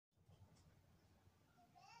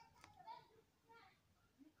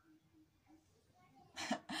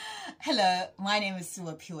Hello, my name is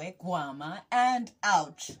Suapue Guama, and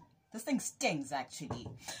ouch, this thing stings actually.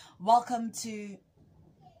 Welcome to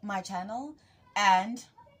my channel, and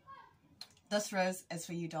this rose is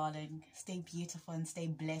for you, darling. Stay beautiful and stay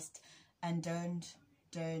blessed, and don't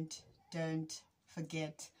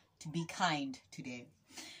forget to be kind today.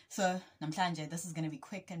 So, namhlanje, this is going to be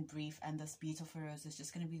quick and brief, and this beautiful rose is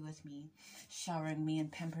just going to be with me, showering me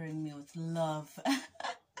and pampering me with love.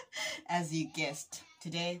 As you guessed,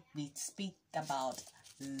 today we speak about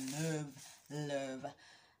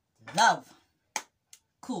love.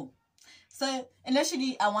 Cool. So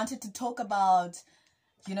initially I wanted to talk about,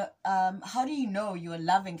 how do you know you're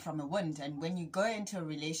loving from a wound? And when you go into a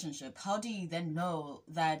relationship, how do you then know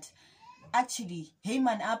that actually, hey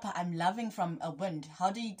man, Appa, I'm loving from a wound? How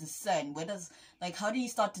do you discern? How do you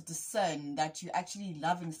start to discern that you're actually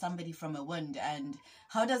loving somebody from a wound? And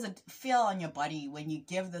how does it feel on your body when you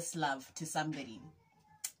give this love to somebody?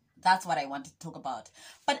 That's what I want to talk about.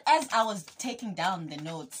 But as I was taking down the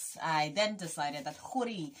notes, I then decided that,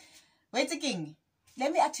 wait a king,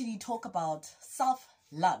 let me actually talk about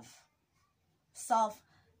self-love.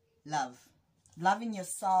 Self-love. Loving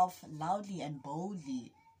yourself loudly and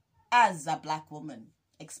boldly. As a black woman,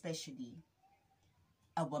 especially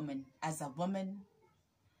a woman, as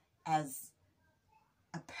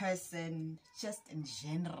a person, just in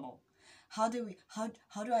general. How do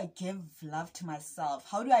I give love to myself?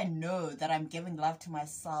 How do I know that I'm giving love to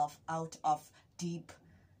myself out of deep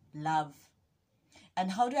love? And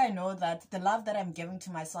how do I know that the love that I'm giving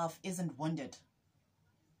to myself isn't wounded?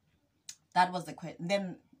 That was the question.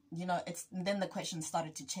 Then the question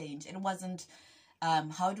started to change. It wasn't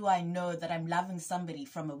how do I know that I'm loving somebody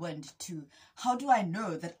from a wound, to how do I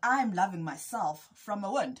know that I'm loving myself from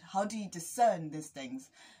a wound? How do you discern these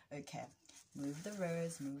things? Okay, move the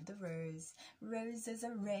rose. Roses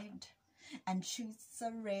are red and truths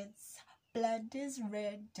are reds. Blood is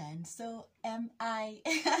red and so am I.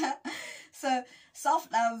 So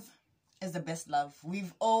self-love is the best love.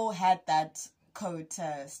 We've all had that quote,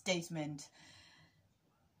 statement.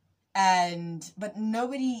 But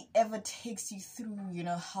nobody ever takes you through,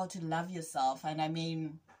 how to love yourself. And I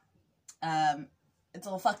mean, it's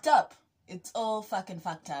all fucked up. It's all fucking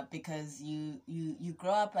fucked up because you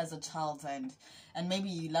grow up as a child and maybe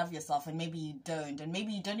you love yourself and maybe you don't, and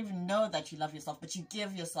maybe you don't even know that you love yourself, but you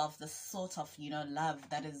give yourself this sort of, love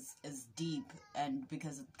that is deep, and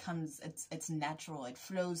because it's natural, it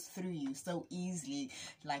flows through you so easily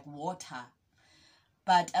like water.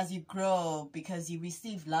 But as you grow, because you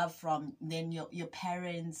receive love from then your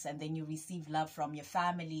parents, and then you receive love from your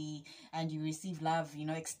family, and you receive love,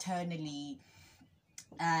 externally,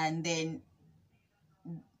 and then,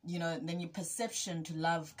 then your perception to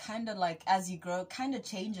love kind of like as you grow kind of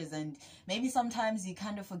changes, and maybe sometimes you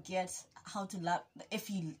kind of forget how to love, if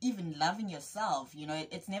you even loving yourself.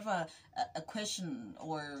 It's never a question,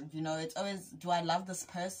 or it's always, do I love this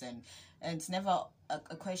person? And it's never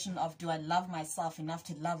a question of, do I love myself enough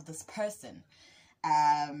to love this person?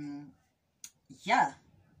 Yeah,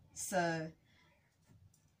 so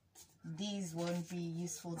these won't be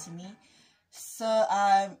useful to me. So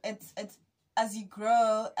it's as you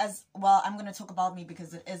grow, as well, I'm going to talk about me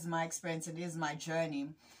because it is my experience, it is my journey.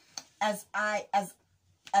 As I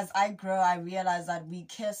grow, I realize that we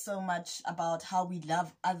care so much about how we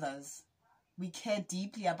love others. We care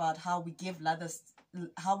deeply about how we give love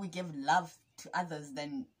to others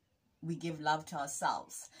than we give love to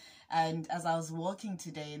ourselves. And as I was walking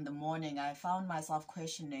today in the morning, I found myself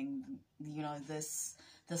questioning, this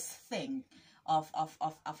thing of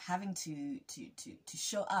having to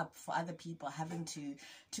show up for other people, having to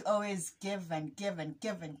always give and give and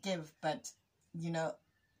give and give, but you're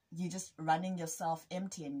just running yourself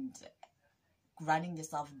empty and running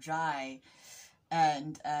yourself dry.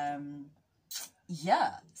 And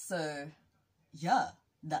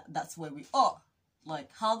that's where we are.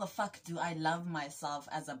 Like, how the fuck do I love myself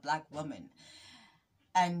as a black woman?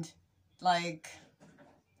 And like,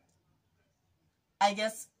 I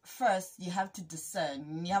guess first you have to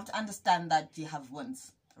discern, you have to understand that you have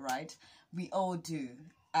wounds, right? We all do.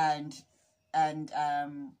 And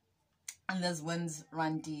those wounds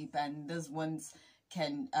run deep, and those wounds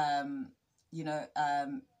can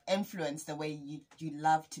influence the way you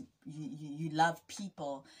love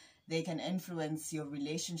people. They can influence your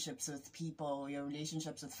relationships with people, your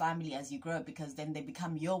relationships with family as you grow, because then they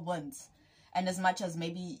become your wounds. And as much as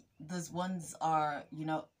maybe those wounds are,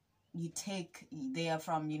 they are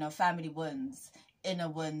from, family wounds, inner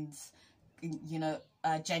wounds,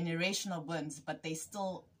 generational wounds, but they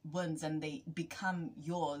still wounds, and they become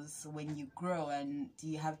yours when you grow, and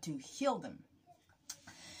you have to heal them.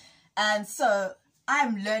 And so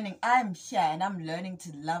I'm learning. I'm here and I'm learning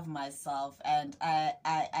to love myself, and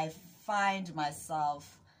I find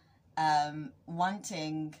myself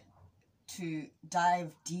wanting to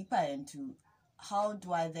dive deeper into how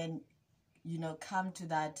do I then, you know, come to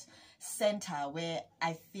that center where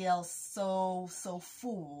I feel so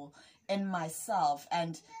full in myself,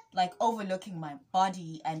 and like overlooking my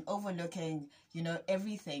body and overlooking, you know,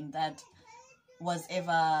 everything that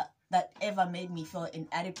ever made me feel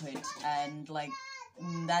inadequate, and like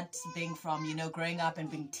that being from, you know, growing up and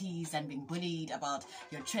being teased and being bullied about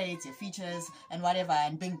your traits, your features and whatever,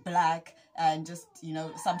 and being black, and just, you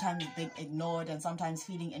know, sometimes being ignored and sometimes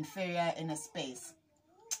feeling inferior in a space.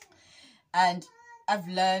 And I've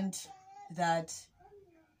learned that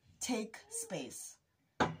take space.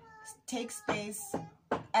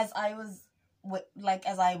 As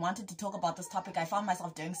as I wanted to talk about this topic, I found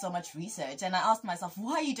myself doing so much research, and I asked myself,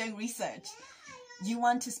 why are you doing research? You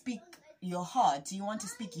want to speak your heart. Do you want to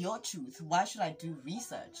speak your truth? Why should I do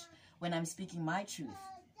research when I'm speaking my truth?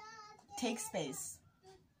 Take space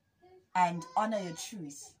and honor your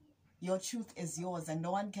truth. Your truth is yours, and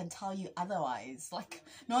no one can tell you otherwise. Like,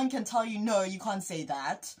 no one can tell you, no, you can't say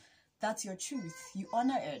that. That's your truth. You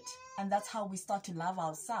honor it. And that's how we start to love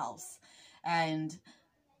ourselves. And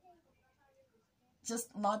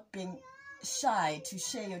just not being shy to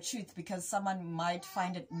share your truth because someone might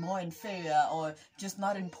find it more inferior or just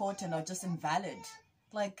not important or just invalid.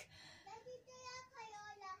 Like,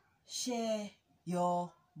 share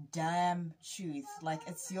your damn truth. Like,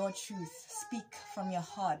 it's your truth. Speak from your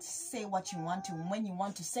heart. Say what you want to when you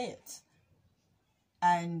want to say it.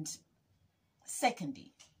 And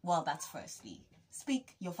secondly, well, that's firstly,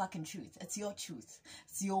 speak your fucking truth. It's your truth.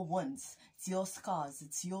 It's your wounds. It's your scars.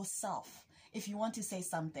 It's yourself. If you want to say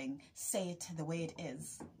something, say it the way it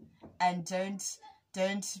is. And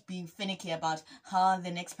don't be finicky about how the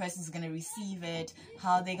next person's going to receive it,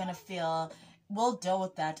 how they're going to feel. We'll deal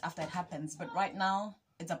with that after it happens. But right now,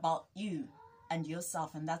 it's about you and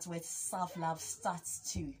yourself. And that's where self-love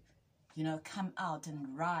starts to, you know, come out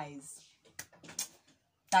and rise.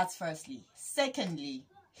 That's firstly. Secondly,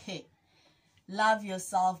 love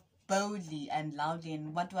yourself boldly and loudly.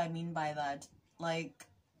 And what do I mean by that? Like,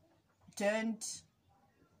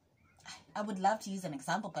 I would love to use an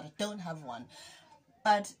example, but I don't have one.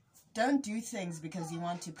 But don't do things because you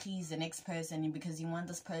want to please the next person, because you want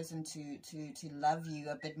this person to love you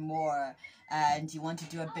a bit more, and you want to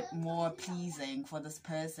do a bit more pleasing for this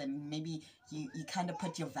person. Maybe you kind of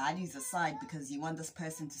put your values aside because you want this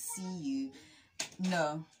person to see you.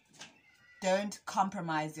 No. Don't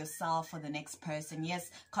compromise yourself for the next person.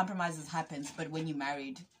 Yes, compromises happens, but when you're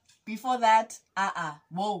married. Before that,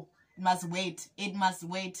 whoa, it must wait. It must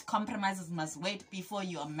wait. Compromises must wait before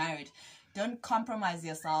you are married. Don't compromise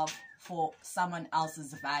yourself for someone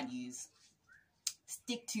else's values.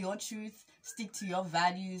 Stick to your truth, stick to your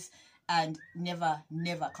values, and never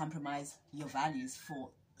compromise your values for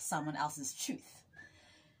someone else's truth.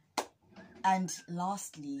 And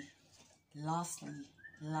lastly,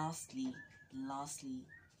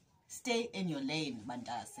 stay in your lane,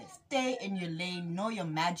 Mandela says. Stay in your lane. Know your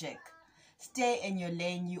magic. Stay in your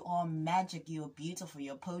lane. You are magic. You are beautiful.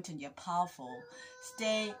 You're potent. You're powerful.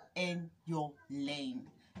 Stay in your lane.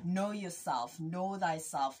 Know yourself. Know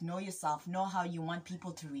thyself. Know yourself. Know how you want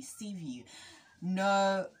people to receive you.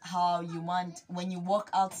 Know how you want, when you walk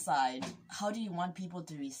outside, how do you want people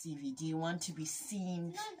to receive you? Do you want to be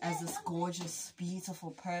seen as this gorgeous, beautiful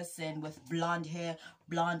person with blonde hair,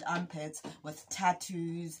 blonde armpits, with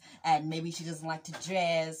tattoos, and maybe she doesn't like to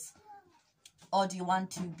dress? Or do you want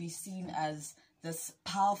to be seen as this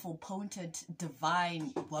powerful, potent,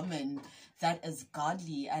 divine woman that is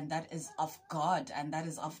godly, and that is of God, and that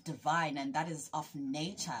is of divine, and that is of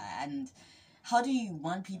nature? And how do you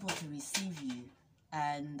want people to receive you?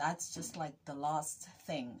 And that's just like the last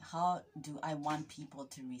thing. How do I want people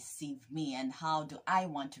to receive me? And how do I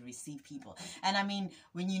want to receive people? And I mean,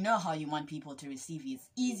 when you know how you want people to receive you, it's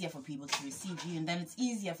easier for people to receive you. And then it's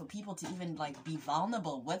easier for people to even like be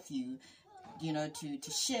vulnerable with you, you know,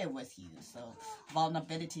 to share with you. So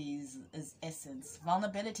vulnerability is essence.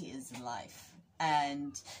 Vulnerability is life.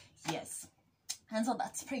 And yes. And so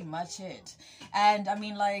that's pretty much it. And I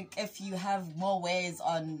mean, like, if you have more ways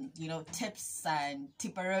on, you know, tips and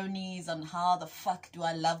tipperonis on how the fuck do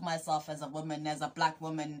I love myself as a woman, as a black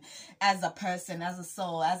woman, as a person, as a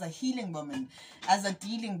soul, as a healing woman, as a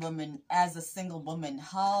dealing woman, as a single woman,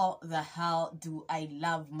 how the hell do I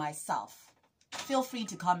love myself? Feel free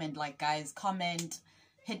to comment, like, guys, comment,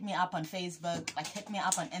 hit me up on Facebook, like, hit me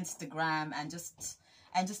up on Instagram, and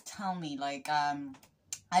just tell me, like,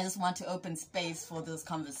 I just want to open space for those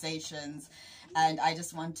conversations, and I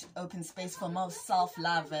just want to open space for more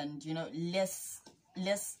self-love and, you know, less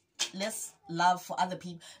love for other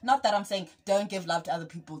people. Not that I'm saying don't give love to other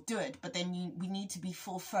people, do it, but then we need to be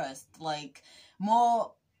full first. Like,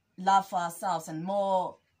 more love for ourselves and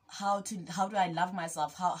more how do I love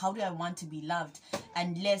myself, how do I want to be loved,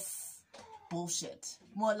 and less bullshit.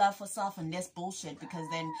 More love for self and less bullshit, because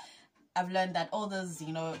then I've learned that all those,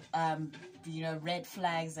 you know, red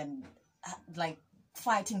flags and like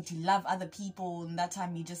fighting to love other people, and that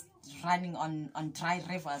time you just running on dry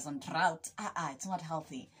rivers, on drought. It's not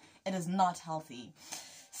healthy. It is not healthy.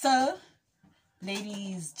 So,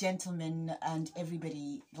 ladies, gentlemen, and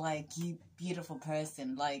everybody, like, you beautiful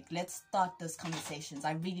person, like, let's start those conversations.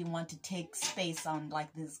 I really want to take space on,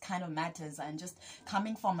 like, this kind of matters, and just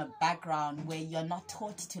coming from a background where you're not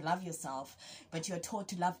taught to love yourself, but you're taught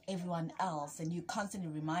to love everyone else, and you're constantly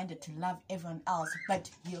reminded to love everyone else but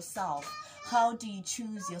yourself. How do you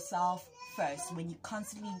choose yourself first when you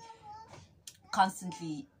constantly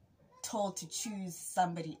told to choose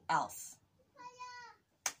somebody else?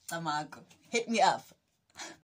 Camagu, hit me up.